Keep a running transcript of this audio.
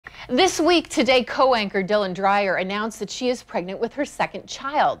This week, Today co-anchor Dylan Dreyer announced that she is pregnant with her second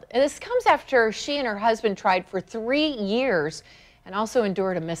child. And this comes after she and her husband tried for 3 years and also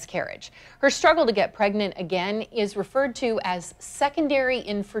endured a miscarriage. Her struggle to get pregnant again is referred to as secondary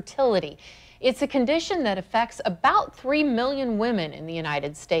infertility. It's a condition that affects about 3 million women in the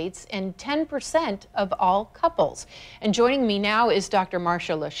United States and 10% of all couples. And joining me now is Dr.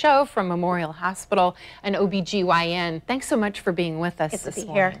 Marsha Lachaud from Memorial Hospital, an OBGYN. Thanks so much for being with us this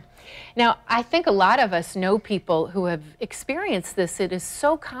morning. Now, I think a lot of us know people who have experienced this. It is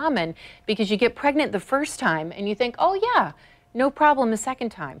so common because you get pregnant the first time and you think, oh yeah, no problem the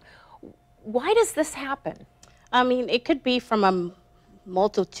second time. Why does this happen? I mean, it could be from a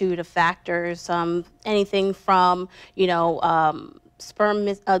multitude of factors, anything from, sperm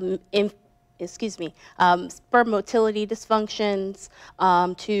motility dysfunctions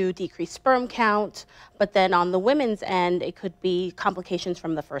to decreased sperm count. But then on the women's end, it could be complications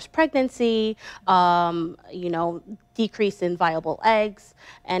from the first pregnancy, decrease in viable eggs.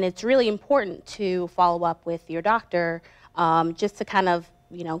 And it's really important to follow up with your doctor just to kind of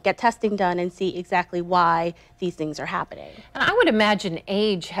get testing done and see exactly why these things are happening. And I would imagine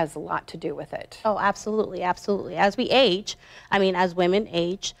age has a lot to do with it. Oh, absolutely, absolutely. As we age, as women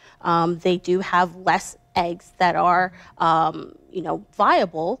age, they do have less eggs that are,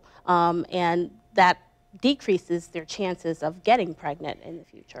 viable, and that decreases their chances of getting pregnant in the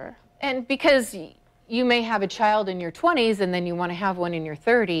future. And because you may have a child in your 20s and then you want to have one in your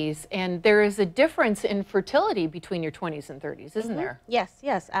 30s, and there is a difference in fertility between your 20s and 30s, isn't there? Yes,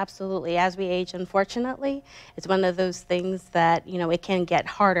 yes, absolutely. As we age, unfortunately, it's one of those things that, it can get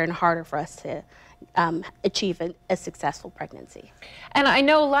harder and harder for us to achieve a successful pregnancy. And I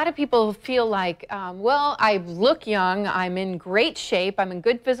know a lot of people feel like, well, I look young, I'm in great shape, I'm in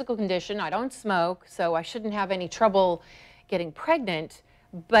good physical condition, I don't smoke, so I shouldn't have any trouble getting pregnant.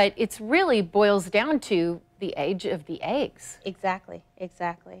 But it's really boils down to the age of the eggs. Exactly,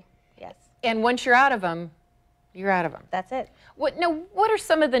 exactly, yes. And once you're out of them, you're out of them. That's it. What are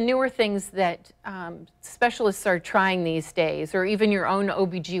some of the newer things that specialists are trying these days, or even your own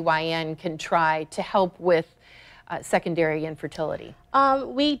OBGYN can try to help with secondary infertility?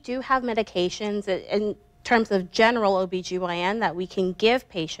 We do have medications in terms of general OBGYN that we can give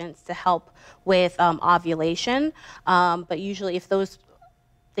patients to help with ovulation, but usually if those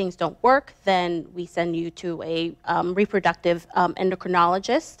things don't work, then we send you to a reproductive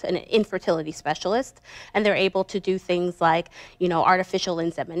endocrinologist, an infertility specialist, and they're able to do things like, artificial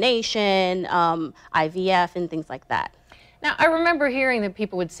insemination, IVF, and things like that. Now, I remember hearing that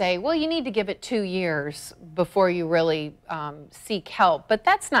people would say, well, you need to give it 2 years before you really seek help, but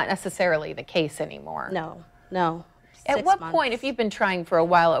that's not necessarily the case anymore. No, no. At what point, if you've been trying for a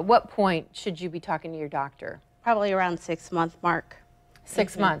while, at what point should you be talking to your doctor? Probably around 6-month mark.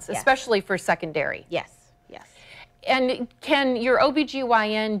 6 months, yes. Especially for secondary. Yes, yes. And can your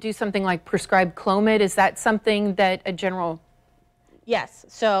OBGYN do something like prescribe Clomid? Is that something that a general... Yes,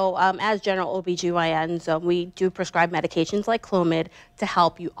 so as general OBGYNs, we do prescribe medications like Clomid to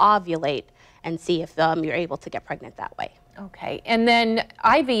help you ovulate and see if you're able to get pregnant that way. Okay, and then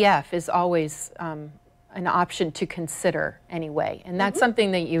IVF is always an option to consider anyway, and that's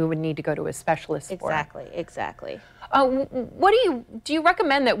something that you would need to go to a specialist for. Exactly, exactly. What do you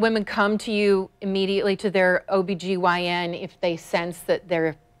recommend that women come to you immediately to their OBGYN if they sense that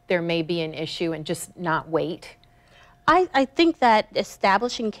there may be an issue and just not wait? I think that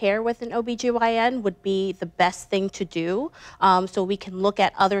establishing care with an OBGYN would be the best thing to do. So we can look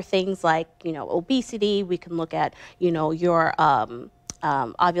at other things like, obesity, we can look at, your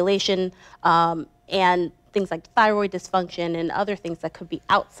ovulation, and things like thyroid dysfunction and other things that could be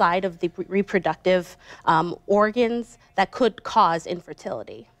outside of the reproductive organs that could cause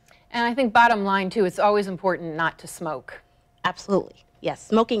infertility. And I think bottom line too, it's always important not to smoke. Absolutely, yes.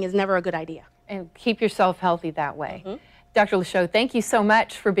 Smoking is never a good idea. And keep yourself healthy that way. Dr. Lachaud, thank you so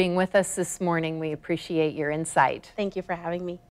much for being with us this morning. We appreciate your insight. Thank you for having me.